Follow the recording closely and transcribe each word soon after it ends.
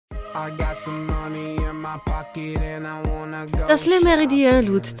Das Le Méridien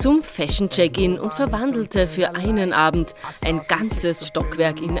lud zum Fashion-Check-In und verwandelte für einen Abend ein ganzes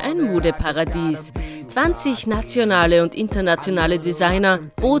Stockwerk in ein Modeparadies. 20 nationale und internationale Designer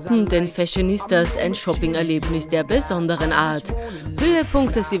boten den Fashionistas ein Shopping-Erlebnis der besonderen Art.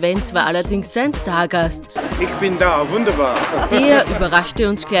 Höhepunkt des Events war allerdings sein Stargast. Ich bin da, wunderbar. Der überraschte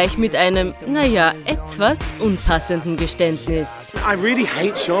uns gleich mit einem, naja, etwas unpassenden Geständnis. I really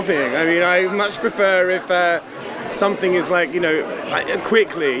hate shopping. I mean, I much prefer if something is like,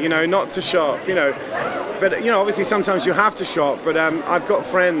 quickly, not to shop, But, obviously sometimes you have to shop, but I've got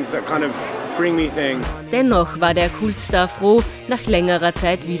friends that kind of bring me things. Dennoch war der Kultstar froh, nach längerer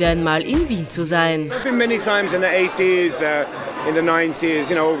Zeit wieder einmal in Wien zu sein. I've been many times in the 80s, in the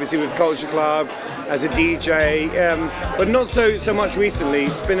 90s, obviously with Culture Club, as a DJ, but not so much recently.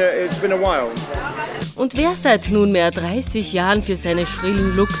 It's been a while. Und wer seit nunmehr 30 Jahren für seine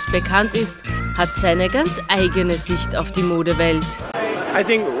schrillen Looks bekannt ist, hat seine ganz eigene Sicht auf die Modewelt. I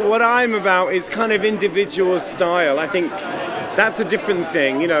think what I'm about is kind of individual style. I think that's a different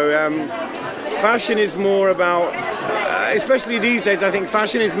thing, Fashion is more about, especially these days, I think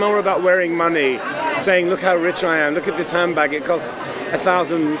fashion is more about wearing money, saying, look how rich I am, look at this handbag, it costs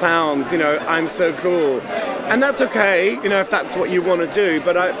 £1,000, I'm so cool. And that's okay, if that's what you want to do,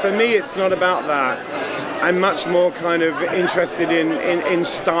 but for me it's not about that. I'm much more kind of interested in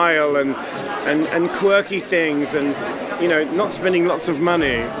style and quirky things and, not spending lots of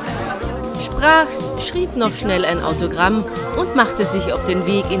money. Sprach's, schrieb noch schnell ein Autogramm und machte sich auf den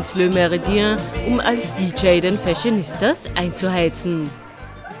Weg ins Le Méridien, um als DJ den Fashionistas einzuheizen.